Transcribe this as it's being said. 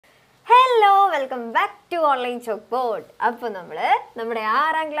Welcome back to online chalk board. അപ്പോൾ നമ്മുടെ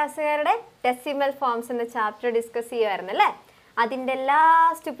 6ാം ക്ലാസ്സുകാരുടെ decimal forms എന്ന ചാപ്റ്റർ ഡിസ്കസ് ചെയ്യുമായിരുന്നു അല്ലേ. അതിൻ്റെ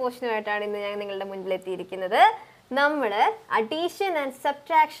ലാസ്റ്റ് പോർഷനുമായിട്ടാണ് ഇന്ന് ഞാൻ നിങ്ങളുടെ മുൻപിൽ എത്തിയിരിക്കുന്നത്. നമ്മൾ addition and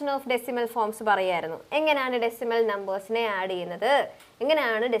subtraction of decimal forms പറയായിരുന്നു. എങ്ങനെയാണ് ഡെസിമൽ നമ്പേഴ്സിനെ ആഡ് ചെയ്യുന്നത്,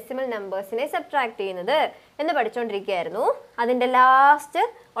 എങ്ങനെയാണ് ഡെസിമൽ നമ്പേഴ്സിനെ സബ്ട്രാക്ട് ചെയ്യുന്നത് എന്ന് പഠിച്ചുകൊണ്ടിരിക്കുകയായിരുന്നു. അതിൻ്റെ ലാസ്റ്റ്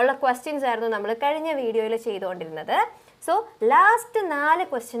ഉള്ള ക്വസ്റ്റ്യൻസ് ആയിരുന്നു നമ്മൾ കഴിഞ്ഞ വീഡിയോയിൽ ചെയ്തുകൊണ്ടിരുന്നത്. സോ ലാസ്റ്റ് 4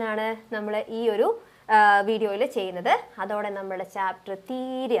 ക്വസ്റ്റ്യൻ ആണ് നമ്മൾ ഈ ഒരു വീഡിയോയിൽ ചെയ്യുന്നത്. അതോടെ നമ്മുടെ ചാപ്റ്റർ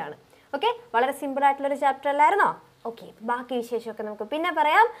തീരെയാണ്. ഓക്കെ, വളരെ സിമ്പിൾ ആയിട്ടുള്ളൊരു ചാപ്റ്റർ അല്ലായിരുന്നോ? ഓക്കെ, ബാക്കി വിശേഷമൊക്കെ നമുക്ക് പിന്നെ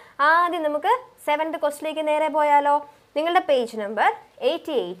പറയാം. ആദ്യം നമുക്ക് 7th ക്വസ്റ്റ്യനിലേക്ക് നേരെ പോയാലോ. നിങ്ങളുടെ page number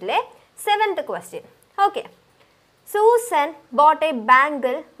 88-ലെ 7th question. Okay, Susan bought a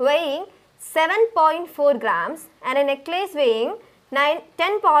bangle weighing 7.4 grams and a necklace weighing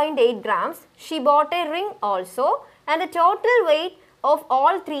 10.8 grams. She bought a ring also and the total weight of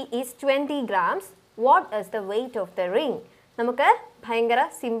all three is 20 grams. What is the weight of the ring? നമുക്ക് ഭയങ്കര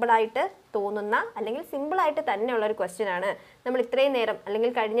സിമ്പിളായിട്ട് തോന്നുന്ന അല്ലെങ്കിൽ സിമ്പിളായിട്ട് തന്നെയുള്ളൊരു question ആണ്. നമ്മൾ ഇത്രയും നേരം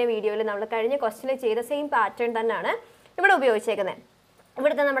അല്ലെങ്കിൽ കഴിഞ്ഞ വീഡിയോയിൽ നമ്മൾ കഴിഞ്ഞ ക്വസ്റ്റ്യനിൽ ചെയ്ത സെയിം പാറ്റേൺ തന്നെയാണ് ഇവിടെ ഉപയോഗിച്ചേക്കുന്നത്.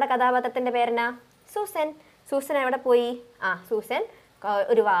 ഇവിടുത്തെ നമ്മുടെ കഥാപാത്രത്തിൻ്റെ പേരെന്നാ? സൂസൻ. സൂസൻ എവിടെ പോയി? സൂസൻ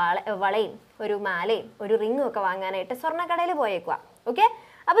ഒരു വളയും ഒരു മാലയും ഒരു റിങ്ങും ഒക്കെ വാങ്ങാനായിട്ട് സ്വർണ്ണക്കടയിൽ പോയേക്കുക. ഓക്കെ,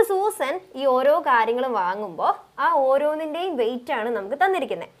 അപ്പോൾ സൂസൻ ഈ ഓരോ കാര്യങ്ങളും വാങ്ങുമ്പോൾ ആ ഓരോന്നിൻ്റെയും വെയിറ്റ് ആണ് നമുക്ക്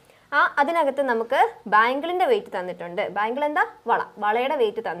തന്നിരിക്കുന്നത്. അതിനകത്ത് നമുക്ക് ബാങ്കിളിൻ്റെ വെയിറ്റ് തന്നിട്ടുണ്ട്. ബാങ്കിൾ എന്താ? വളയുടെ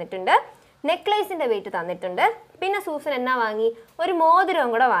വെയിറ്റ് തന്നിട്ടുണ്ട്. നെക്ലേസിൻ്റെ വെയിറ്റ് തന്നിട്ടുണ്ട്. പിന്നെ സൂസൻ എന്നാ വാങ്ങി? ഒരു മോതിരവും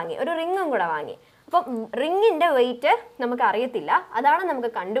കൂടെ വാങ്ങി, ഒരു റിങ്ങും കൂടെ വാങ്ങി. അപ്പം റിങ്ങിൻ്റെ വെയിറ്റ് നമുക്ക് അറിയത്തില്ല, അതാണ് നമുക്ക്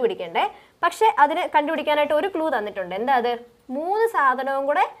കണ്ടുപിടിക്കേണ്ടത്. പക്ഷെ അതിന് കണ്ടുപിടിക്കാനായിട്ട് ഒരു ക്ലൂ തന്നിട്ടുണ്ട്. എന്താ അത്? 3 സാധനവും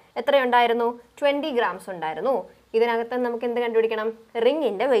കൂടെ എത്രയുണ്ടായിരുന്നു? 20 grams ഉണ്ടായിരുന്നു. ഇതിനകത്ത് നമുക്ക് എന്ത് കണ്ടുപിടിക്കണം?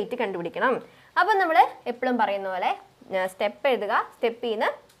 റിങ്ങിൻ്റെ വെയിറ്റ് കണ്ടുപിടിക്കണം. അപ്പം നമ്മൾ എപ്പോഴും പറയുന്ന പോലെ സ്റ്റെപ്പ് എഴുതുക. സ്റ്റെപ്പിൽ നിന്ന്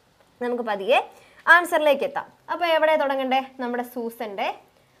നമുക്ക് പതിയെ ആൻസറിലേക്ക് എത്താം. അപ്പോൾ എവിടെ തുടങ്ങണ്ടേ? നമ്മുടെ സൂസൻ്റെ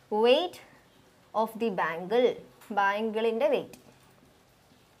weight of the bangle. ബാങ്കിളിൻ്റെ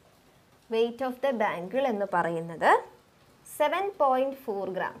weight of the bangle എന്ന് പറയുന്നത് 7.4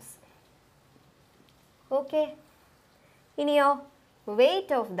 grams. ഓക്കെ, ഇനിയോ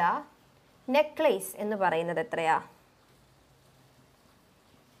വെയിറ്റ് ഓഫ് ദ നെക്ലേസ് എന്ന് പറയുന്നത് എത്രയാ?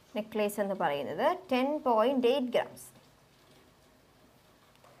 നെക്ലേസ് എന്ന് പറയുന്നത് 10.8 grams.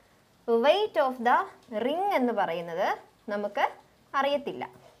 Weight of the ring എന്ന് പറയുന്നത് നമുക്ക് അറിയത്തില്ല.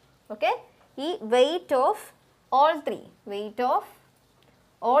 ഓക്കെ, ഈ വെയിറ്റ് ഓഫ് ഓൾ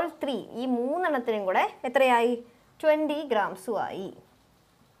ത്രീ ഈ 3 എണ്ണത്തിനും കൂടെ എത്രയായി? 20 grams ആയി.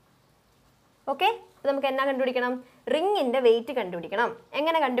 ഓക്കെ, നമുക്ക് എന്നാ കണ്ടുപിടിക്കണം? റിങ്ങിൻ്റെ വെയിറ്റ് കണ്ടുപിടിക്കണം.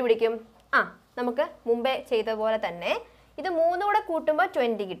 എങ്ങനെ കണ്ടുപിടിക്കും? നമുക്ക് മുമ്പേ ചെയ്ത പോലെ തന്നെ ഇത് 3 കൂടെ കൂട്ടുമ്പോൾ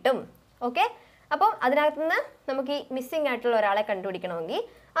 20 കിട്ടും. ഓക്കെ, അപ്പം അതിനകത്ത് നിന്ന് നമുക്ക് ഈ മിസ്സിംഗ് ആയിട്ടുള്ള ഒരാളെ കണ്ടുപിടിക്കണമെങ്കിൽ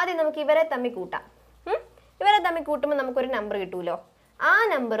ആദ്യം നമുക്ക് ഇവരെ തമ്മിൽ കൂട്ടാം. ഇവരെ തമ്മിൽ കൂട്ടുമ്പോൾ നമുക്കൊരു നമ്പർ കിട്ടുമല്ലോ. ആ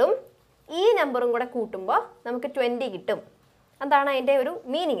നമ്പറും ഈ നമ്പറും കൂടെ കൂട്ടുമ്പോൾ നമുക്ക് 20 കിട്ടും. അതാണ് അതിൻ്റെ ഒരു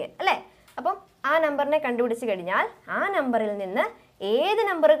മീനിങ് അല്ലേ. അപ്പം ആ നമ്പറിനെ കണ്ടുപിടിച്ച് കഴിഞ്ഞാൽ ആ നമ്പറിൽ നിന്ന് ഏത്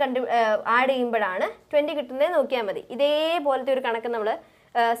നമ്പർ ആഡ് ചെയ്യുമ്പോഴാണ് 20 കിട്ടുന്നത് നോക്കിയാൽ മതി. ഇതേപോലത്തെ ഒരു കണക്ക് നമ്മൾ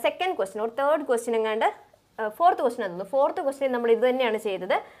second question or third question എങ്ങാണ്ട് 4th ക്വസ്റ്റ്യൻ ആയിരുന്നു. 4th ക്വസ്റ്റ്യൻ നമ്മൾ ഇത് തന്നെയാണ്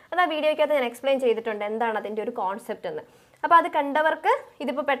ചെയ്തത്. അത് ആ വീഡിയോയ്ക്കകത്ത് ഞാൻ എക്സ്പ്ലെയിൻ ചെയ്തിട്ടുണ്ട് എന്താണ് അതിൻ്റെ ഒരു കോൺസെപ്റ്റ് എന്ന്. അപ്പോൾ അത് കണ്ടവർക്ക്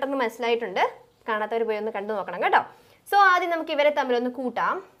ഇതിപ്പോൾ പെട്ടെന്ന് മനസ്സിലായിട്ടുണ്ട്. കാണാത്തവർ പോയി ഒന്ന് കണ്ടു നോക്കണം കേട്ടോ. സോ ആദ്യം നമുക്ക് ഇവരെ തമ്മിലൊന്ന്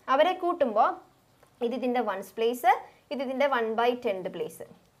കൂട്ടാം. അവരെ കൂട്ടുമ്പോൾ ഇതിൻ്റെ 1s പ്ലേസ്, ഇതിൻ്റെ 1/10th പ്ലേസ്.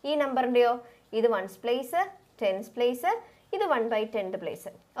 ഈ നമ്പറിൻ്റെയോ ഇത് 1s പ്ലേസ്, 10s പ്ലേസ്, ഇത് 1/10th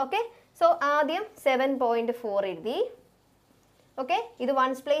പ്ലേസ്. ഓക്കെ, സോ ആദ്യം 7.4 എഴുതി. ഓക്കെ, ഇത്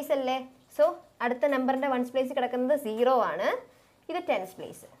 1s പ്ലേസ് അല്ലേ. സോ അടുത്ത നമ്പറിൻ്റെ 1s പ്ലേസ് കിടക്കുന്നത് 0 ആണ്. ഇത് 10s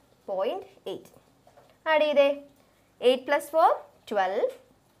പ്ലേസ് 0.8 ആഡ് ചെയ്തേ. 8 + 4 12.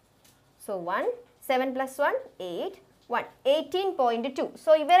 സോ 1 7 + 1 8 1 18.2.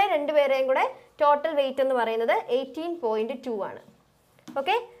 സോ ഇവരെ രണ്ടുപേരെയും കൂടെ ടോട്ടൽ വെയിറ്റ് എന്ന് പറയുന്നത് 18.2 ആണ്.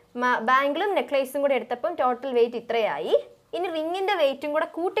 ഓക്കെ, ബാങ്കിളും നെക്ലേസും കൂടെ എടുത്തപ്പം ടോട്ടൽ വെയിറ്റ് ഇത്രയായി. ഇനി റിങ്ങിൻ്റെ വെയിറ്റും കൂടെ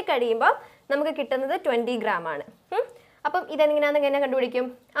കൂട്ടിക്കഴിയുമ്പോൾ നമുക്ക് കിട്ടുന്നത് 20 gram ആണ്. അപ്പം ഇതെങ്ങനെയാണെന്ന് കണ്ടുപിടിക്കും?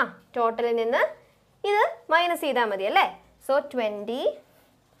 ടോട്ടലിൽ നിന്ന് ഇത് മൈനസ് ചെയ്താൽ മതി അല്ലേ. സോ 20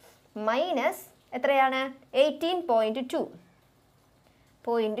 മൈനസ് എത്രയാണ്? 18.2.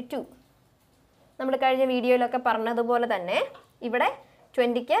 നമ്മൾ കഴിഞ്ഞ വീഡിയോയിലൊക്കെ പറഞ്ഞതുപോലെ തന്നെ ഇവിടെ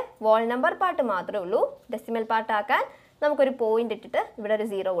 20ക്ക് വോൾ നമ്പർ പാർട്ട് മാത്രമേ ഉള്ളൂ. ഡെസിമൽ പാർട്ടാക്കാൻ നമുക്കൊരു പോയിന്റ് ഇട്ടിട്ട് ഇവിടെ ഒരു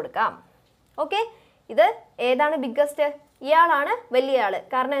 0 കൊടുക്കാം. ഓക്കെ, ഇത് ഏതാണ് ബിഗ്ഗസ്റ്റ്? ഇയാളാണ് വലിയ ആൾ.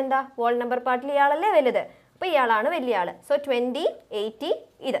 കാരണം എന്താ? വോൾ നമ്പർ പാർട്ടിൽ ഇയാളല്ലേ വലുത്. അപ്പോൾ ഇയാളാണ് വലിയ ആൾ. സോ 20 80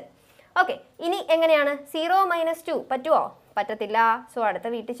 ഇത്. ഓക്കെ, ഇനി എങ്ങനെയാണ്? 0 - 2 പറ്റുമോ? പറ്റത്തില്ല. സോ അടുത്ത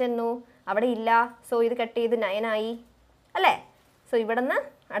വീട്ടിൽ ചെന്നു, അവിടെ ഇല്ല. സോ ഇത് കട്ട് ചെയ്ത് 9 ആയി അല്ലേ. സോ ഇവിടെ നിന്ന്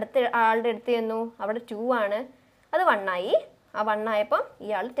അടുത്ത ആളുടെ അടുത്ത് ചെന്നു, അവിടെ 2 ആണ്, അത് 1 ആയി. ആ 1 ആയപ്പം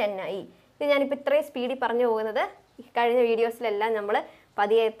ഇയാൾ 10 ആയി. ഇത് ഞാനിപ്പോൾ ഇത്രയും സ്പീഡിൽ പറഞ്ഞു പോകുന്നത് കഴിഞ്ഞ വീഡിയോസിലെല്ലാം നമ്മൾ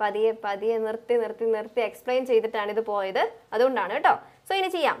പതിയെ പതിയെ പതിയെ നിർത്തി നിർത്തി നിർത്തി എക്സ്പ്ലെയിൻ ചെയ്തിട്ടാണ് ഇത് പോയത്, അതുകൊണ്ടാണ് കേട്ടോ. സോ ഇനി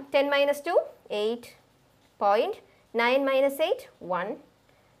ചെയ്യാം. 10 - 2 8. 9 - 8 1.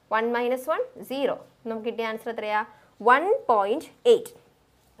 1 - 1 0. നമുക്ക് കിട്ടിയ ആൻസർ എത്രയാ? 1.8.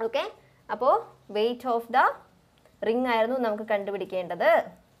 ഓക്കെ, അപ്പോൾ വെയിറ്റ് ഓഫ് ദ റിംഗ് ആയിരുന്നു നമുക്ക് കണ്ടുപിടിക്കേണ്ടത്.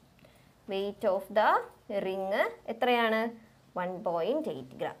 വെയിറ്റ് ഓഫ് ദ റിംഗ് എത്രയാണ്? 1.8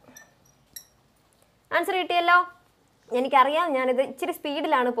 ഗ്രാം. ആൻസർ കിട്ടിയല്ലോ. എനിക്കറിയാം ഞാനിത് ഇച്ചിരി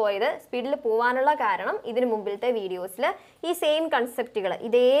സ്പീഡിലാണ് പോയത്. സ്പീഡിൽ പോകാനുള്ള കാരണം ഇതിന് മുമ്പിലത്തെ വീഡിയോസിൽ ഈ സെയിം കൺസെപ്റ്റുകൾ,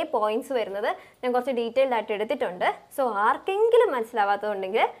 ഇതേ പോയിന്റ്സ് വരുന്നത് ഞാൻ കുറച്ച് ഡീറ്റെയിൽഡ് ആയിട്ട് എടുത്തിട്ടുണ്ട്. സോ ആർക്കെങ്കിലും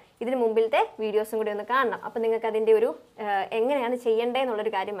മനസ്സിലാവാത്തതുണ്ടെങ്കിൽ ഇതിന് മുമ്പിലത്തെ വീഡിയോസും കൂടി ഒന്ന് കാണണം. അപ്പോൾ നിങ്ങൾക്ക് അതിൻ്റെ ഒരു എങ്ങനെയാണ്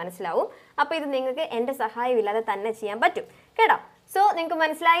ചെയ്യേണ്ടതെന്നുള്ളൊരു കാര്യം മനസ്സിലാവും. അപ്പോൾ ഇത് നിങ്ങൾക്ക് എൻ്റെ സഹായമില്ലാതെ തന്നെ ചെയ്യാൻ പറ്റും കേട്ടോ. സോ നിങ്ങൾക്ക്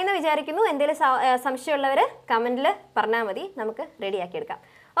മനസ്സിലായി എന്ന് വിചാരിക്കുന്നു. എന്തെങ്കിലും സംശയമുള്ളവർ കമൻറ്റിൽ പറഞ്ഞാൽ മതി, നമുക്ക് റെഡിയാക്കി എടുക്കാം.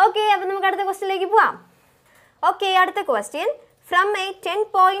 ഓക്കെ, അപ്പോൾ നമുക്ക് അടുത്ത ക്വസ്റ്റ്യനിലേക്ക് പോവാം. Okay, അടുത്ത question. From a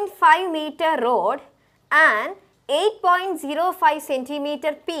 10.5 meter rod, an 8.05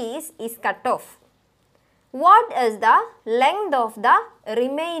 centimeter piece is cut off. What is the length of the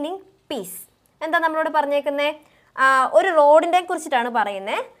remaining piece? എന്താ നമ്മളോട് പറഞ്ഞേക്കുന്നത്? ഒരു റോഡിനെ കുറിച്ചിട്ടാണ്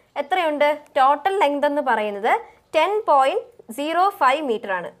പറയുന്നത്. എത്രയുണ്ട്? ടോട്ടൽ ലെങ്ത് എന്ന് പറയുന്നത് 10.05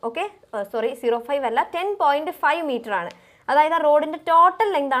 മീറ്റർ ആണ്. ഓക്കെ, സോറി 05 അല്ല, 10.5 മീറ്റർ ആണ്. അതായത് ആ റോഡിൻ്റെ ടോട്ടൽ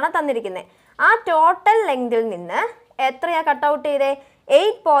ലെങ്ത് ആണ് തന്നിരിക്കുന്നത്. ആ ടോട്ടൽ ലെങ്തിൽ നിന്ന് എത്രയാണ് കട്ട് ഔട്ട് ചെയ്തേ?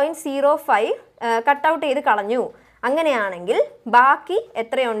 8.05 കട്ട് ഔട്ട് ചെയ്ത് കളഞ്ഞു. അങ്ങനെയാണെങ്കിൽ ബാക്കി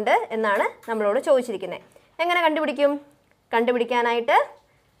എത്രയുണ്ട് എന്നാണ് നമ്മളോട് ചോദിച്ചിരിക്കുന്നത്. എങ്ങനെ കണ്ടുപിടിക്കും? കണ്ടുപിടിക്കാനായിട്ട്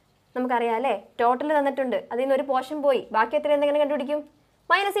നമുക്കറിയാം അല്ലേ, ടോട്ടൽ തന്നിട്ടുണ്ട്, അതിൽ നിന്ന് ഒരു പോർഷൻ പോയി, ബാക്കി എത്ര എന്തെങ്കിലും കണ്ടുപിടിക്കും?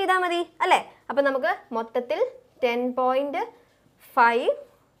 മൈനസ് ചെയ്താൽ മതി അല്ലേ. അപ്പം നമുക്ക് മൊത്തത്തിൽ 10.5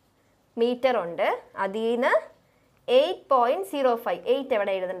 മീറ്റർ ഉണ്ട്. അതിൽ നിന്ന് 8.05, 8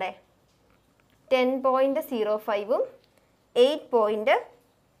 എവിടെ എഴുതണ്ടേ? 10.05ഉം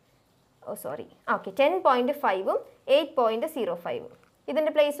 10.5ഉം 8.05ഉം.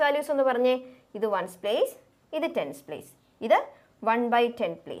 ഇതിൻ്റെ പ്ലേസ് വാല്യൂസ് ഒന്ന് പറഞ്ഞേ. ഇത് 1's പ്ലേസ്, ഇത് 10's പ്ലേസ്, ഇത്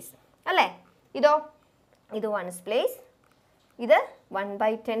 1/10 പ്ലേസ് അല്ലേ. ഇതോ? ഇത് 1's പ്ലേസ്, ഇത്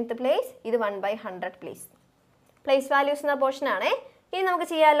 1/10th പ്ലേസ്, ഇത് 1/100 പ്ലേസ്. പ്ലേസ് വാല്യൂസ് എന്ന പോർഷനാണേ. ഇനി നമുക്ക്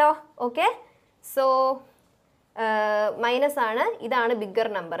ചെയ്യാമല്ലോ. ഓക്കെ, സോ മൈനസ് ആണ്, ഇതാണ് ബിഗ്ഗർ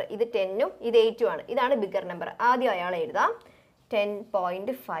നമ്പർ, ഇത് 10ഉം ഇത് 8ഉം ആണ്, ഇതാണ് ബിഗ്ഗർ നമ്പർ. ആദ്യം അയാളെ എഴുതാം.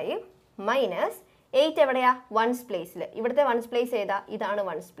 10.5 മൈനസ് 8 എവിടെയാ? 1's പ്ലേസിൽ. ഇവിടുത്തെ 1's പ്ലേസ് ഏതാ? ഇതാണ്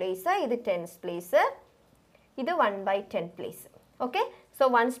 1's പ്ലേസ്, ഇത് 10's പ്ലേസ്, ഇത് 1/10 പ്ലേസ്. ഓക്കെ, സോ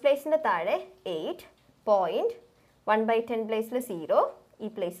 1's പ്ലേസിൻ്റെ താഴെ 8 പോയിൻറ്റ്, 1/10 പ്ലേസിൽ 0, ഈ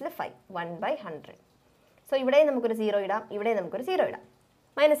പ്ലേസിൽ 5, 1/100. സോ ഇവിടെ നമുക്കൊരു 0 ഇടാം, ഇവിടെ നമുക്കൊരു 0 ഇടാം.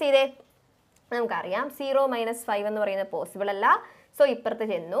 മൈനസ് ചെയ്തേ. നമുക്കറിയാം 0 - 5 എന്ന് പറയുന്നത് പോസിബിൾ അല്ല. സോ ഇപ്പുറത്ത്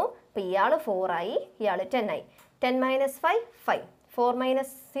ചെന്നു. അപ്പോൾ ഇയാൾ 4 ആയി, ഇയാൾ 10 ആയി. 10 - 5 5, 4 -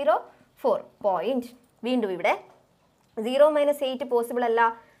 0 4 പോയിൻറ്റ്. വീണ്ടും ഇവിടെ 0 - 8 പോസിബിൾ അല്ല.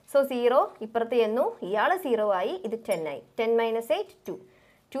 സോ 0 ഇപ്പുറത്ത് ചെന്നു, ഇയാൾ 0 ആയി, ഇത് 10 ആയി. 10 - 8 2,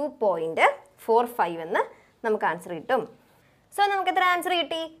 2.45 എന്ന് നമുക്ക് ആൻസർ കിട്ടും. സോ നമുക്ക് എത്ര ആൻസർ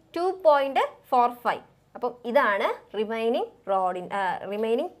കിട്ടി? 2.45. അപ്പം ഇതാണ്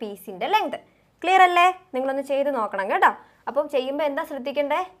റിമൈനിങ് പീസിൻ്റെ ലെങ്ത്. ക്ലിയർ അല്ലേ? നിങ്ങളൊന്ന് ചെയ്ത് നോക്കണം കേട്ടോ. അപ്പം ചെയ്യുമ്പോൾ എന്താ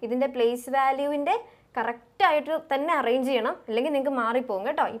ശ്രദ്ധിക്കേണ്ടേ? ഇതിൻ്റെ പ്ലേസ് വാല്യൂവിൻ്റെ കറക്റ്റായിട്ട് തന്നെ അറേഞ്ച് ചെയ്യണം, അല്ലെങ്കിൽ നിങ്ങൾക്ക് മാറിപ്പോകും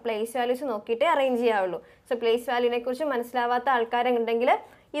കേട്ടോ. ഈ പ്ലേസ് വാല്യൂസ് നോക്കിയിട്ടേ അറേഞ്ച് ചെയ്യാവുള്ളൂ. സോ പ്ലേസ് വാല്യൂവിനെ കുറിച്ച് മനസ്സിലാവാത്ത ആൾക്കാരുണ്ടെങ്കിൽ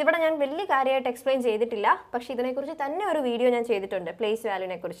ഇവിടെ ഞാൻ വലിയ കാര്യമായിട്ട് എക്സ്പ്ലെയിൻ ചെയ്തിട്ടില്ല, പക്ഷേ ഇതിനെക്കുറിച്ച് തന്നെ ഒരു വീഡിയോ ഞാൻ ചെയ്തിട്ടുണ്ട്, പ്ലേസ്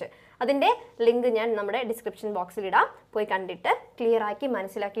വാല്യൂവിനെ കുറിച്ച്. അതിൻ്റെ ലിങ്ക് ഞാൻ നമ്മുടെ ഡിസ്ക്രിപ്ഷൻ ബോക്സിൽ ഇടാം, പോയി കണ്ടിട്ട് ക്ലിയർ ആക്കി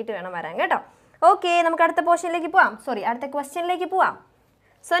മനസ്സിലാക്കിയിട്ട് വേണം വരാൻ കേട്ടോ. ഓക്കെ, നമുക്ക് അടുത്ത പോർഷനിലേക്ക് പോവാം. അടുത്ത ക്വസ്റ്റ്യനിലേക്ക് പോവാം.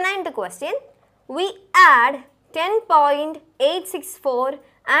 So 9th question. We add 10.864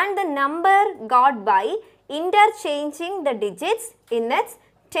 and the number got by interchanging the digits in its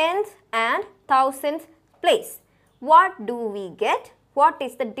 10th and 1000th place. What do we get? What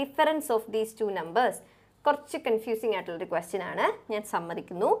is the difference of these two numbers? കുറച്ച് confusing ആയിട്ടുള്ളൊരു question ആണ്, ഞാൻ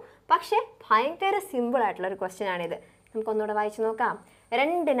സമ്മതിക്കുന്നു. പക്ഷേ ഭയങ്കര simple ആയിട്ടുള്ളൊരു question ആണിത്. നമുക്കൊന്നുകൂടെ വായിച്ചു നോക്കാം.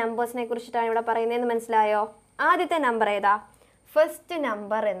 2 നമ്പേഴ്സിനെ കുറിച്ചിട്ടാണ് ഇവിടെ പറയുന്നതെന്ന് മനസ്സിലായോ? ആദ്യത്തെ നമ്പർ ഏതാ? ഫസ്റ്റ്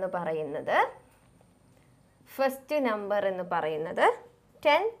നമ്പർ എന്ന് പറയുന്നത്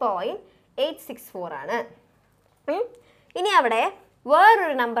 10.864 ആണ്. ഇനി അവിടെ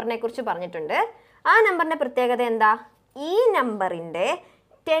വേറൊരു നമ്പറിനെ കുറിച്ച് പറഞ്ഞിട്ടുണ്ട്. ആ നമ്പറിൻ്റെ പ്രത്യേകത എന്താ? ഈ നമ്പറിൻ്റെ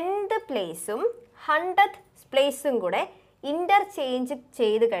 10th പ്ലേസും 100th പ്ലേസും കൂടെ ഇൻ്റർചേഞ്ച്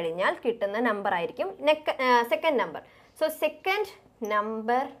ചെയ്ത് കഴിഞ്ഞാൽ കിട്ടുന്ന നമ്പർ ആയിരിക്കും second number. So second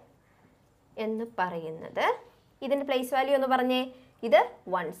number എന്ന് പറയുന്നത്, ഇതിൻ്റെ പ്ലേസ് വാല്യൂ എന്ന് പറഞ്ഞേ, ഇത്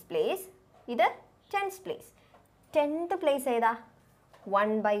 1's place, ഇത് 10's place. 10th place ഏതാ?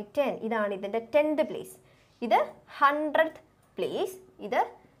 1/10. ഇതാണ് ഇതിൻ്റെ 10th place. ഇത് 100th place, ഇത്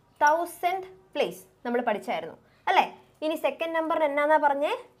 1000th place. നമ്മൾ പഠിച്ചായിരുന്നു അല്ലേ? ഇനി സെക്കൻഡ് നമ്പറിന് എന്നാന്നാ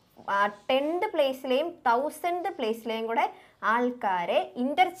പറഞ്ഞേ? 10th പ്ലേസിലെയും 1000th പ്ലേസിലെയും കൂടെ ആൾക്കാരെ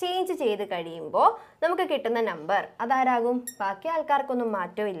ഇൻ്റർചേഞ്ച് ചെയ്ത് കഴിയുമ്പോൾ നമുക്ക് കിട്ടുന്ന നമ്പർ അതാരാകും? ബാക്കി ആൾക്കാർക്കൊന്നും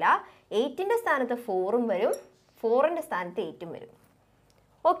മാറ്റമില്ല. 8ൻ്റെ സ്ഥാനത്ത് 4ഉം വരും, 4ൻ്റെ സ്ഥാനത്ത് 8ഉം വരും.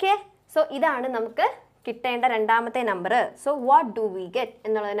 ഓക്കെ, സോ ഇതാണ് നമുക്ക് കിട്ടേണ്ട രണ്ടാമത്തെ number. So what do we get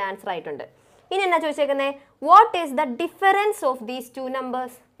എന്നുള്ളതിന് ആൻസർ ആയിട്ടുണ്ട്. ഇനി എന്നാ ചോദിച്ചേക്കുന്നത്? What is the difference of these two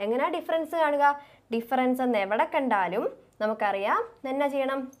numbers? എങ്ങനെയാണ് ഡിഫറൻസ് കാണുക? ഡിഫറൻസ് എന്ന് എവിടെ കണ്ടാലും നമുക്കറിയാം എന്നാ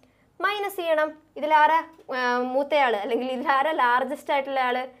ചെയ്യണം? മൈനസ് ചെയ്യണം. ഇതിലാരാ മൂത്തയാൾ അല്ലെങ്കിൽ ഇതിലാരാ ലാർജസ്റ്റ് ആയിട്ടുള്ള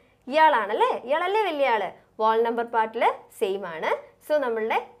ആൾ? ഇയാളാണല്ലേ? ഇയാളല്ലേ വലിയ ആൾ? വോൾ നമ്പർ പാർട്ടിൽ സെയിം ആണ്. സോ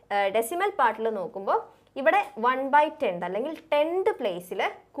നമ്മളുടെ ഡെസിമൽ പാർട്ടിൽ നോക്കുമ്പോൾ ഇവിടെ 1/10 അല്ലെങ്കിൽ 10th പ്ലേസിൽ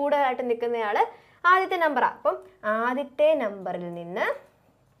കൂടുതലായിട്ട് നിൽക്കുന്നയാൾ ആദ്യത്തെ നമ്പറാണ്. അപ്പം ആദ്യത്തെ നമ്പറിൽ നിന്ന്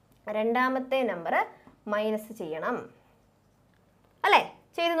രണ്ടാമത്തെ നമ്പർ മൈനസ് ചെയ്യണം അല്ലേ?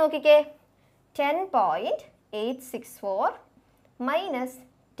 ചെയ്ത് നോക്കിക്കേ. 10.864 മൈനസ്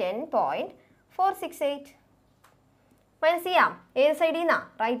 10.468. മൈനസ് ചെയ്യാം. ഏത് സൈഡിൽ നിന്നാ?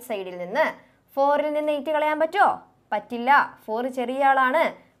 റൈറ്റ് സൈഡിൽ നിന്ന്. 4ൽ നിന്ന് 8 കളയാൻ പറ്റുമോ? പറ്റില്ല. 4 ചെറിയ ആളാണ്.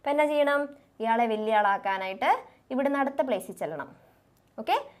 അപ്പം എന്നാ ചെയ്യണം? ഇയാളെ വലിയ ആളാക്കാനായിട്ട് ഇവിടുന്ന് അടുത്ത പ്ലേസിൽ ചെല്ലണം.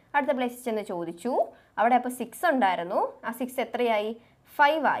 ഓക്കെ, അടുത്ത പ്ലേസിൽ ചെന്ന് ചോദിച്ചു. അവിടെ അപ്പോൾ 6 ഉണ്ടായിരുന്നു. ആ 6 എത്രയായി?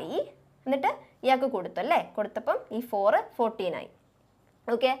 5 ആയി. എന്നിട്ട് ഇയാൾക്ക് കൊടുത്തു അല്ലേ? കൊടുത്തപ്പം ഈ 4 14 ആയി.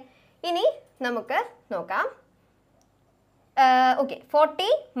 ഓക്കെ, ഇനി നമുക്ക് നോക്കാം. ഓക്കെ, 14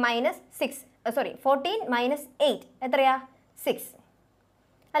 മൈനസ് 8 എത്രയാ? 6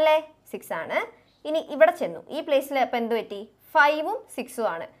 അല്ലേ? 6 ആണ്. ഇനി ഇവിടെ ചെന്നു. ഈ പ്ലേസിൽ അപ്പം എന്ത് പറ്റി? 5ഉം 6ഉം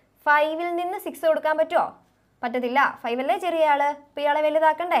ആണ്. 5ൽ നിന്ന് 6 കൊടുക്കാൻ പറ്റുമോ? പറ്റത്തില്ല. 5 അല്ലേ ചെറിയ ആൾ? അപ്പോൾ ഇയാളെ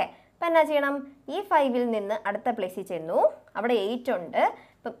വലുതാക്കണ്ടേ? അപ്പം എന്നാ ചെയ്യണം? ഈ 5ൽ നിന്ന് അടുത്ത പ്ലേസിൽ ചെന്നു. അവിടെ 8 ഉണ്ട്.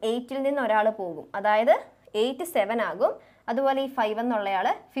 അപ്പം 8ൽ നിന്ന് ഒരാൾ പോകും. അതായത് 8 7 ആകും. അതുപോലെ ഈ 5 എന്നുള്ളയാൾ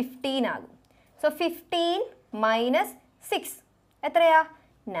 15 ആകും. സോ 15 മൈനസ് 6 എത്രയാ?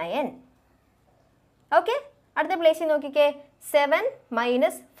 9. ഓക്കെ, അടുത്ത പ്ലേസിൽ നോക്കിക്കേ. 7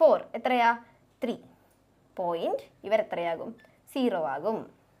 മൈനസ് 4 എത്രയാ? 3. പോയിന്റ് ഇവരെത്രയാകും? 0 ആകും.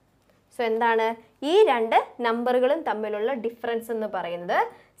 സോ എന്താണ്? ഈ രണ്ട് നമ്പറുകളും തമ്മിലുള്ള ഡിഫറൻസ് എന്ന് പറയുന്നത്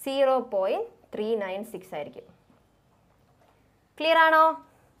 0.396 ആയിരിക്കും. ക്ലിയർ ആണോ?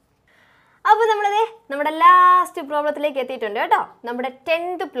 അപ്പോൾ നമ്മളിതേ നമ്മുടെ ലാസ്റ്റ് പ്രോബ്ലത്തിലേക്ക് എത്തിയിട്ടുണ്ട് കേട്ടോ. നമ്മുടെ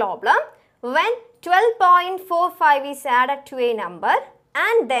 10th problem. When 12.45 is added to a number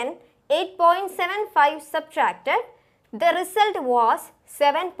and then 8.75 subtracted, the result was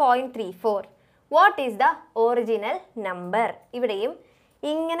 7.34. What is the original number? ഇവിടെയും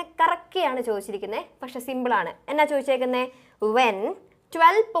ഇങ്ങനെ കറക്റ്റാണ് ചോദിച്ചിരിക്കുന്നത്. പക്ഷെ സിമ്പിളാണ്. എന്നാ ചോദിച്ചേക്കുന്നത്? When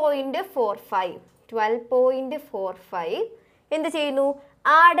 12.45 എന്ത് ചെയ്യുന്നു?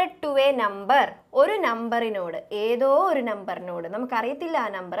 Added to A number. ഒരു നമ്പറിനോട്, ഏതോ ഒരു നമ്പറിനോട്, നമുക്കറിയത്തില്ല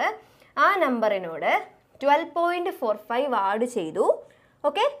ആ നമ്പറിനോട് 12.45 ആഡ് ചെയ്തു.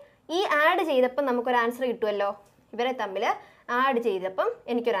 ഓക്കെ, ഈ ആഡ് ചെയ്തപ്പം നമുക്കൊരു ആൻസർ കിട്ടുമല്ലോ. ഇവരെ തമ്മിൽ ആഡ് ചെയ്തപ്പം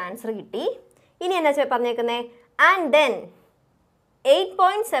എനിക്കൊരു ആൻസർ കിട്ടി. ഇനി എന്നാ പറഞ്ഞേക്കുന്നത്? And then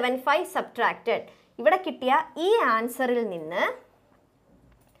 8.75 subtracted. ഇവിടെ കിട്ടിയ ഈ ആൻസറിൽ നിന്ന്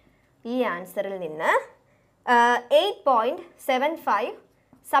 8.75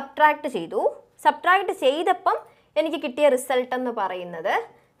 സബ്ട്രാക്ട് ചെയ്തു. സബ്ട്രാക്ട് ചെയ്തപ്പം എനിക്ക് കിട്ടിയ റിസൾട്ട് എന്ന് പറയുന്നത്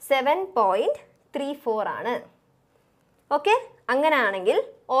 7.34 ആണ്. ഓക്കെ, അങ്ങനെയാണെങ്കിൽ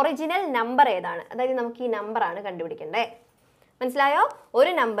ഒറിജിനൽ നമ്പർ ഏതാണ്? അതായത് നമുക്ക് ഈ നമ്പറാണ് കണ്ടുപിടിക്കേണ്ടത്. മനസ്സിലായോ?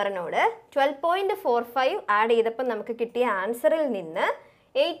 ഒരു നമ്പറിനോട് 12.45 ആഡ് ചെയ്തപ്പം നമുക്ക് കിട്ടിയ ആൻസറിൽ നിന്ന്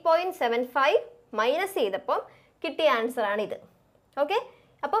 8.75 മൈനസ് ചെയ്തപ്പം കിട്ടിയ ആൻസറാണ് ഇത്. ഓക്കെ,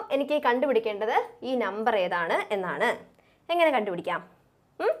 അപ്പം എനിക്ക് കണ്ടുപിടിക്കേണ്ടത് ഈ നമ്പർ ഏതാണ് എന്നാണ്. എങ്ങനെ കണ്ടുപിടിക്കാം?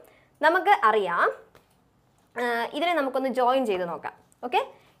 നമുക്ക് അറിയാം. ഇതിനെ നമുക്കൊന്ന് ജോയിൻ ചെയ്ത് നോക്കാം. ഓക്കെ,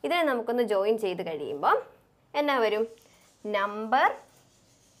 ഇതിനെ നമുക്കൊന്ന് ജോയിൻ ചെയ്ത് കഴിയുമ്പം എന്നാ വരും? നമ്പർ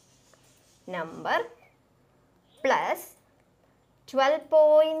പ്ലസ്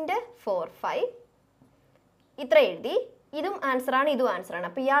 12.45 ഇത്ര എഴുതി. ഇതും ആൻസറാണ്, ഇതും ആൻസറാണ്.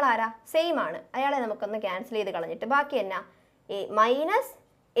 അപ്പോൾ ഇയാൾ ആരാ? സെയിം ആണ്. അയാളെ നമുക്കൊന്ന് ക്യാൻസൽ ചെയ്ത് കളഞ്ഞിട്ട് ബാക്കി എന്നാ? മൈനസ്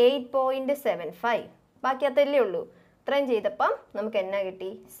 8.75 ബാക്കി അതല്ലേ ഉള്ളൂ. ഇത്രയും ചെയ്തപ്പം നമുക്ക് എന്നാ കിട്ടി?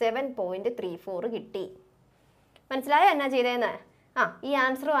 7.34 കിട്ടി. മനസ്സിലായോ എന്നാ ചെയ്തതെന്ന്? ഈ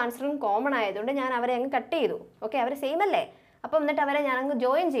ആൻസറും കോമൺ ആയതുകൊണ്ട് ഞാൻ അവരെ അങ്ങ് കട്ട് ചെയ്തു. ഓക്കെ, അവർ സെയിം അല്ലേ? അപ്പം എന്നിട്ട് അവരെ ഞാൻ അങ്ങ്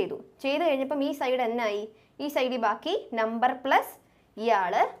ജോയിൻ ചെയ്തു കഴിഞ്ഞപ്പം ഈ സൈഡ് എന്നായി? ഈ സൈഡിൽ ബാക്കി നമ്പർ പ്ലസ്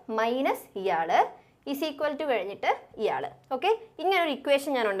ഇയാൾ മൈനസ് ഇയാൾ ഈസ് ഈക്വൽ ടു കഴിഞ്ഞിട്ട് ഇയാൾ. ഓക്കെ, ഇങ്ങനൊരു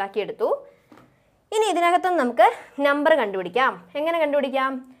ഇക്വേഷൻ ഞാൻ ഉണ്ടാക്കിയെടുത്തു. ഇനി ഇതിനകത്തുനിന്ന് നമുക്ക് നമ്പർ കണ്ടുപിടിക്കാം. എങ്ങനെ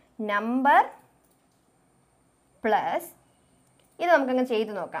കണ്ടുപിടിക്കാം? നമ്പർ പ്ലസ് ഇത് നമുക്കങ്ങ്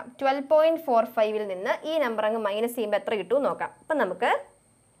ചെയ്ത് നോക്കാം. 12.45 നിന്ന് ഈ നമ്പർ അങ്ങ് മൈനസ് ചെയ്യുമ്പോൾ എത്ര കിട്ടും നോക്കാം. അപ്പം നമുക്ക്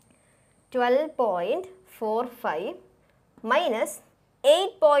 12.45 മൈനസ്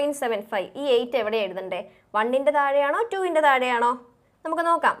 8.75. ഈ 8 എവിടെ എഴുതണ്ടേ? 1ൻ്റെ താഴെയാണോ 2ൻ്റെ താഴെയാണോ? നമുക്ക്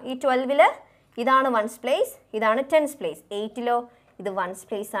നോക്കാം. ഈ 12 ഇതാണ് 1's പ്ലേസ്, ഇതാണ് 10's പ്ലേസ്. 8ലോ ഇത് 1's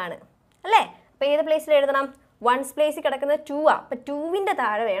പ്ലേസ് ആണ് അല്ലേ? അപ്പോൾ ഏത് പ്ലേസിൽ എഴുതണം? 1's പ്ലേസിൽ കിടക്കുന്നത് 2 ആ. അപ്പോൾ 2ൻ്റെ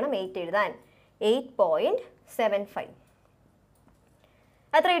താഴെ വേണം 8 എഴുതാൻ. 8.75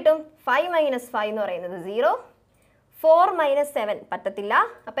 എത്ര കിട്ടും? 5 മൈനസ് 5 എന്ന് പറയുന്നത് 0. 4 മൈനസ് 7 പറ്റത്തില്ല.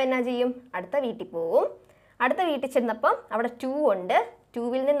 അപ്പോൾ എന്നാ ചെയ്യും? അടുത്ത വീട്ടിൽ പോവും. അടുത്ത വീട്ടിൽ ചെന്നപ്പം അവിടെ 2 ഉണ്ട്.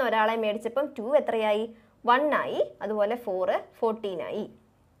 2വിൽ നിന്ന് ഒരാളെ മേടിച്ചപ്പം 2 എത്രയായി? 1 ആയി. അതുപോലെ 4 14 ആയി.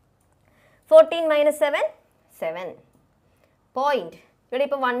 14 മൈനസ് 7 7 പോയിന്റ്. ഇവിടെ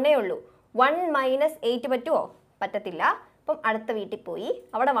ഇപ്പം 1 ഉള്ളൂ. 1 മൈനസ് 8 പറ്റുമോ? പറ്റത്തില്ല. അപ്പം അടുത്ത വീട്ടിൽ പോയി.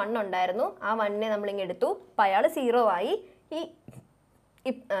 അവിടെ 1 ഉണ്ടായിരുന്നു. ആ 1നെ നമ്മളിങ്ങനെ എടുത്തു. അപ്പം അയാൾ 0 ആയി.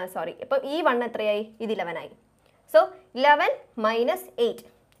 ഇപ്പം ഈ 1 എത്രയായി? ഇത് 11 ആയി. സോ 11 മൈനസ് 8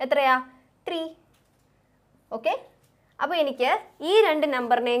 എത്രയാ? 3. ഓക്കെ. അപ്പോൾ എനിക്ക് ഈ രണ്ട്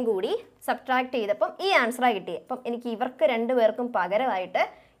നമ്പറിനെയും കൂടി സബ്ട്രാക്ട് ചെയ്തപ്പം ഈ ആൻസറാണ് കിട്ടിയത്. അപ്പം എനിക്ക് ഇവർക്ക് രണ്ടുപേർക്കും പകരമായിട്ട്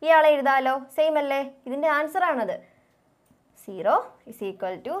ഇയാളെ എഴുതാമല്ലോ. സെയിം അല്ലേ? ഇതിൻ്റെ ആൻസറാണത്. 0 =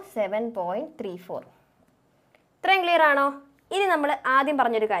 7.34. ഇത്രയും ക്ലിയർ ആണോ? ഇനി നമ്മൾ ആദ്യം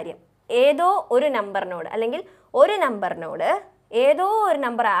പറഞ്ഞൊരു കാര്യം, ഏതോ ഒരു നമ്പറിനോട് അല്ലെങ്കിൽ ഒരു നമ്പറിനോട് ഏതോ ഒരു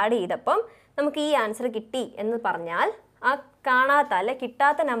നമ്പർ ആഡ് ചെയ്തപ്പം നമുക്ക് ഈ ആൻസർ കിട്ടി എന്ന് പറഞ്ഞാൽ ആ കാണാത്ത അല്ലെ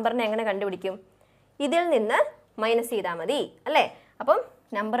കിട്ടാത്ത നമ്പറിനെ എങ്ങനെ കണ്ടുപിടിക്കും? ഇതിൽ നിന്ന് മൈനസ് ചെയ്താൽ മതി അല്ലേ? അപ്പം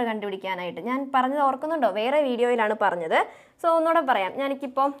നമ്പർ കണ്ടുപിടിക്കാനായിട്ട് ഞാൻ പറഞ്ഞത് ഓർക്കുന്നുണ്ടോ? വേറെ വീഡിയോയിലാണ് പറഞ്ഞത്. സോ ഒന്നുകൂടെ പറയാം.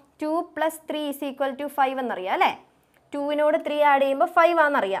 ഞാനിപ്പോൾ 2 + 3 = 5 എന്നറിയാം അല്ലേ? 2വിനോട് 3 ആഡ് ചെയ്യുമ്പോൾ 5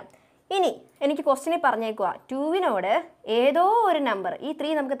 ആണെന്നറിയാം. ഇനി എനിക്ക് ക്വസ്റ്റ്യനിൽ പറഞ്ഞേക്കുക 2വിനോട് ഏതോ ഒരു നമ്പർ, ഈ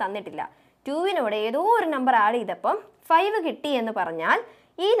 3 നമുക്ക് തന്നിട്ടില്ല, 2വിനോട് ഏതോ ഒരു നമ്പർ ആഡ് ചെയ്തപ്പം 5 കിട്ടി എന്ന് പറഞ്ഞാൽ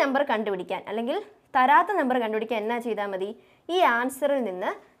ഈ നമ്പർ കണ്ടുപിടിക്കാൻ അല്ലെങ്കിൽ തരാത്ത നമ്പർ കണ്ടുപിടിക്കാൻ എന്നാ ചെയ്താൽ മതി? ഈ ആൻസറിൽ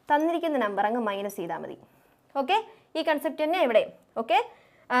നിന്ന് തന്നിരിക്കുന്ന നമ്പർ അങ്ങ് മൈനസ് ചെയ്താൽ മതി. ഓക്കെ, ഈ കൺസെപ്റ്റ് തന്നെ ഇവിടെ. ഓക്കെ,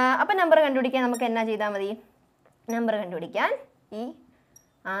 അപ്പം നമ്പർ കണ്ടുപിടിക്കാൻ നമുക്ക് എന്നാ ചെയ്താൽ മതി? നമ്പർ കണ്ടുപിടിക്കാൻ ഈ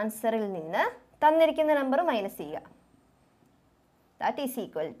ആൻസറിൽ നിന്ന് തന്നിരിക്കുന്ന നമ്പർ മൈനസ് ചെയ്യുക. ദാറ്റ് ഈസ്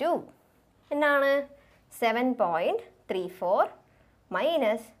ഈക്വൽ ടു എന്നാണ്? 7.34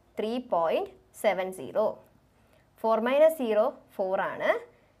 മൈനസ് 3.70. 4 മൈനസ് 0 4 ആണ്.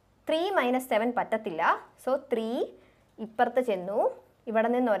 3 മൈനസ് 7 പറ്റത്തില്ല. സോ 3 ഇപ്പുറത്ത് ചെന്നു. ഇവിടെ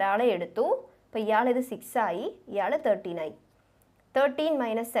നിന്ന് ഒരാളെ എടുത്തു. അപ്പോൾ ഇയാൾ ഇത് 6 ആയി, ഇയാൾ 13 ആയി. 13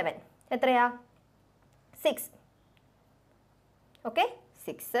 മൈനസ് 7 എത്രയാ? 6. ഓക്കെ,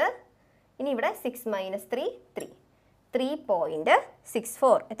 6. ഇനി ഇവിടെ 6 മൈനസ് 3 3.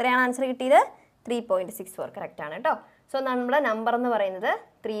 3.64. എത്രയാണ് ആൻസർ കിട്ടിയത്? 3.64. കറക്റ്റ് ആണ് കേട്ടോ. സോ നമ്മുടെ നമ്പർ എന്ന് പറയുന്നത്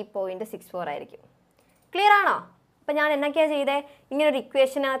 3.64 ആയിരിക്കും. ക്ലിയർ ആണോ? അപ്പം ഞാൻ എന്നൊക്കെയാണ് ചെയ്തേ? ഇങ്ങനൊരു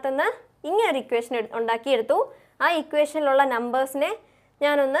ഇക്വേഷനകത്തുനിന്ന് ഇങ്ങനൊരു ഇക്വേഷൻ ഉണ്ടാക്കിയെടുത്തു. ആ ഇക്വേഷനിലുള്ള നമ്പേഴ്സിനെ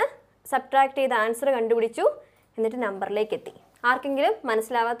ഞാനൊന്ന് സബ്ട്രാക്ട് ചെയ്ത് ആൻസർ കണ്ടുപിടിച്ചു. എന്നിട്ട് നമ്പറിലേക്ക് എത്തി. ആർക്കെങ്കിലും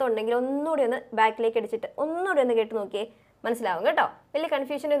മനസ്സിലാവാത്തുണ്ടെങ്കിൽ ഒന്നുകൂടി ഒന്ന് ബാക്കിലേക്ക് അടിച്ചിട്ട് ഒന്നുകൂടി ഒന്ന് കേട്ട് നോക്കിയേ, മനസ്സിലാവും കേട്ടോ. വലിയ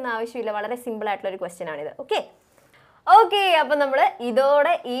കൺഫ്യൂഷനൊന്നും ആവശ്യമില്ല. വളരെ സിമ്പിളായിട്ടുള്ളൊരു ക്വസ്റ്റ്യൻ ആണിത്. ഓക്കെ, അപ്പം നമ്മൾ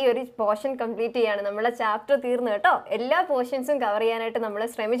ഇതോടെ ഈ ഒരു പോർഷൻ കംപ്ലീറ്റ് ചെയ്യാണ്. നമ്മളെ ചാപ്റ്റർ തീർന്നു കേട്ടോ. എല്ലാ പോർഷൻസും കവർ ചെയ്യാനായിട്ട് നമ്മൾ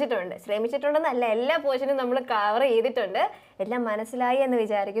ശ്രമിച്ചിട്ടുണ്ടെന്നല്ല, എല്ലാ പോർഷനും നമ്മൾ കവർ ചെയ്തിട്ടുണ്ട്. എല്ലാം മനസ്സിലായി എന്ന്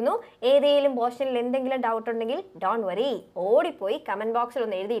വിചാരിക്കുന്നു. ഏതെങ്കിലും പോർഷനിൽ എന്തെങ്കിലും ഡൗട്ട് ഉണ്ടെങ്കിൽ ഡോണ്ട് വറി, ഓടിപ്പോയി കമൻറ്റ് ബോക്സിൽ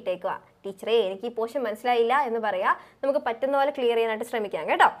ഒന്ന് എഴുതിയിട്ടേക്കുക. ടീച്ചറേ എനിക്ക് ഈ പോർഷൻ മനസ്സിലായില്ല എന്ന് പറയാം. നമുക്ക് പറ്റുന്ന പോലെ ക്ലിയർ ചെയ്യാനായിട്ട് ശ്രമിക്കാം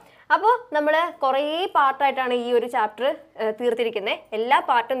കേട്ടോ. അപ്പോൾ നമ്മൾ കുറേ പാർട്ടായിട്ടാണ് ഈ ഒരു ചാപ്റ്റർ തീർത്തിരിക്കുന്നത്. എല്ലാ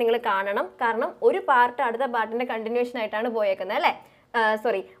പാർട്ടും നിങ്ങൾ കാണണം. കാരണം ഒരു പാർട്ട് അടുത്ത പാർട്ടിൻ്റെ കണ്ടിന്യൂഷൻ ആയിട്ടാണ് പോയേക്കുന്നത് അല്ലേ?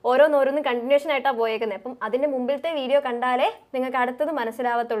 ഓരോന്നോരോന്നും കണ്ടിന്യൂഷൻ ആയിട്ടാണ് പോയേക്കുന്നത്. അപ്പം അതിൻ്റെ മുമ്പിലത്തെ വീഡിയോ കണ്ടാലേ നിങ്ങൾക്ക് അടുത്തത്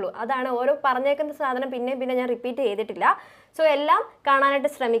മനസ്സിലാവത്തുള്ളൂ. അതാണ് ഓരോ പറഞ്ഞേക്കുന്ന സാധനം പിന്നെ ഞാൻ റിപ്പീറ്റ് ചെയ്തിട്ടില്ല. സോ എല്ലാം കാണാനായിട്ട്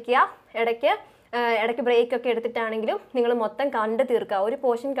ശ്രമിക്കുക. ഇടയ്ക്ക് ബ്രേക്കൊക്കെ എടുത്തിട്ടാണെങ്കിലും നിങ്ങൾ മൊത്തം കണ്ട് തീർക്കുക. ഒരു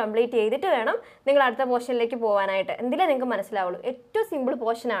പോർഷൻ കംപ്ലീറ്റ് ചെയ്തിട്ട് വേണം നിങ്ങൾ അടുത്ത പോർഷനിലേക്ക് പോകാനായിട്ട്. എന്തിലേ നിങ്ങൾക്ക് മനസ്സിലാവുള്ളൂ. ഏറ്റവും സിമ്പിൾ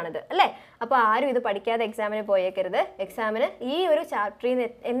പോർഷനാണിത് അല്ലേ? അപ്പോൾ ആരും ഇത് പഠിക്കാതെ എക്സാമിന് പോയേക്കരുത്. എക്സാമിന് ഈ ഒരു ചാപ്റ്ററിൽ നിന്ന്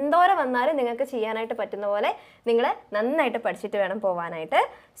എന്തോരം വന്നാലും നിങ്ങൾക്ക് ചെയ്യാനായിട്ട് പറ്റുന്ന പോലെ നിങ്ങൾ നന്നായിട്ട് പഠിച്ചിട്ട് വേണം പോകാനായിട്ട്.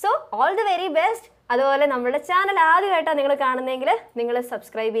 So all the very best. അതുപോലെ നമ്മുടെ ചാനൽ ആദ്യമായിട്ടാണ് നിങ്ങൾ കാണുന്നതെങ്കിൽ നിങ്ങൾ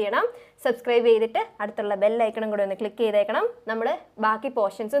സബ്സ്ക്രൈബ് ചെയ്യണം. സബ്സ്ക്രൈബ് ചെയ്തിട്ട് അടുത്തുള്ള ബെൽ ഐക്കണും കൂടി ഒന്ന് ക്ലിക്ക് ചെയ്തേക്കണം. നമ്മൾ ബാക്കി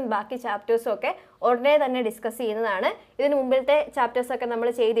പോർഷൻസും ബാക്കി ചാപ്റ്റേഴ്സും ഒക്കെ ഉടനെ തന്നെ ഡിസ്കസ് ചെയ്യുന്നതാണ്. ഇതിന് മുമ്പിലത്തെ ചാപ്റ്റേഴ്സൊക്കെ നമ്മൾ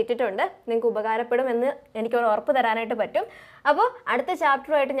ചെയ്തിട്ടിട്ടുണ്ട്. നിങ്ങൾക്ക് ഉപകാരപ്പെടുമെന്ന് എനിക്കൊരു ഉറപ്പ് തരാനായിട്ട് പറ്റും. അപ്പോൾ അടുത്ത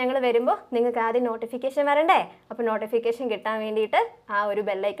ചാപ്റ്ററുമായിട്ട് ഞങ്ങൾ വരുമ്പോൾ നിങ്ങൾക്ക് ആദ്യം നോട്ടിഫിക്കേഷൻ വരണ്ടേ? അപ്പോൾ നോട്ടിഫിക്കേഷൻ കിട്ടാൻ വേണ്ടിയിട്ട് ആ ഒരു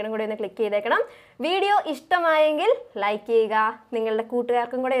ബെൽ ഐക്കണും കൂടി ഒന്ന് ക്ലിക്ക് ചെയ്തേക്കണം. വീഡിയോ ഇഷ്ടമായെങ്കിൽ ലൈക്ക് ചെയ്യുക. നിങ്ങളുടെ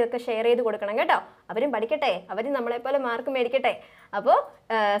കൂട്ടുകാർക്കും കൂടെ ഇതൊക്കെ ഷെയർ ചെയ്ത് കൊടുക്കണം കേട്ടോ. അവരും പഠിക്കട്ടെ, അവരും നമ്മളെപ്പോലെ മാർക്ക് മേടിക്കട്ടെ. അപ്പോൾ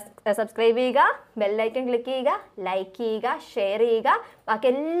സബ്സ്ക്രൈബ് ചെയ്യുക, ബെല്ലൈക്കൺ ക്ലിക്ക് ചെയ്യുക, ലൈക്ക് ചെയ്യുക, ഷെയർ ചെയ്യുക, ബാക്കി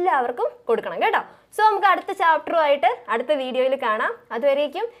എല്ലാവർക്കും കൊടുക്കണം കേട്ടോ. സോ നമുക്ക് അടുത്ത ചാപ്റ്ററുമായിട്ട് അടുത്ത വീഡിയോയിൽ കാണാം.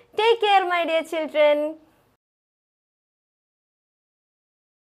 അതുവരേക്കും take care my dear children.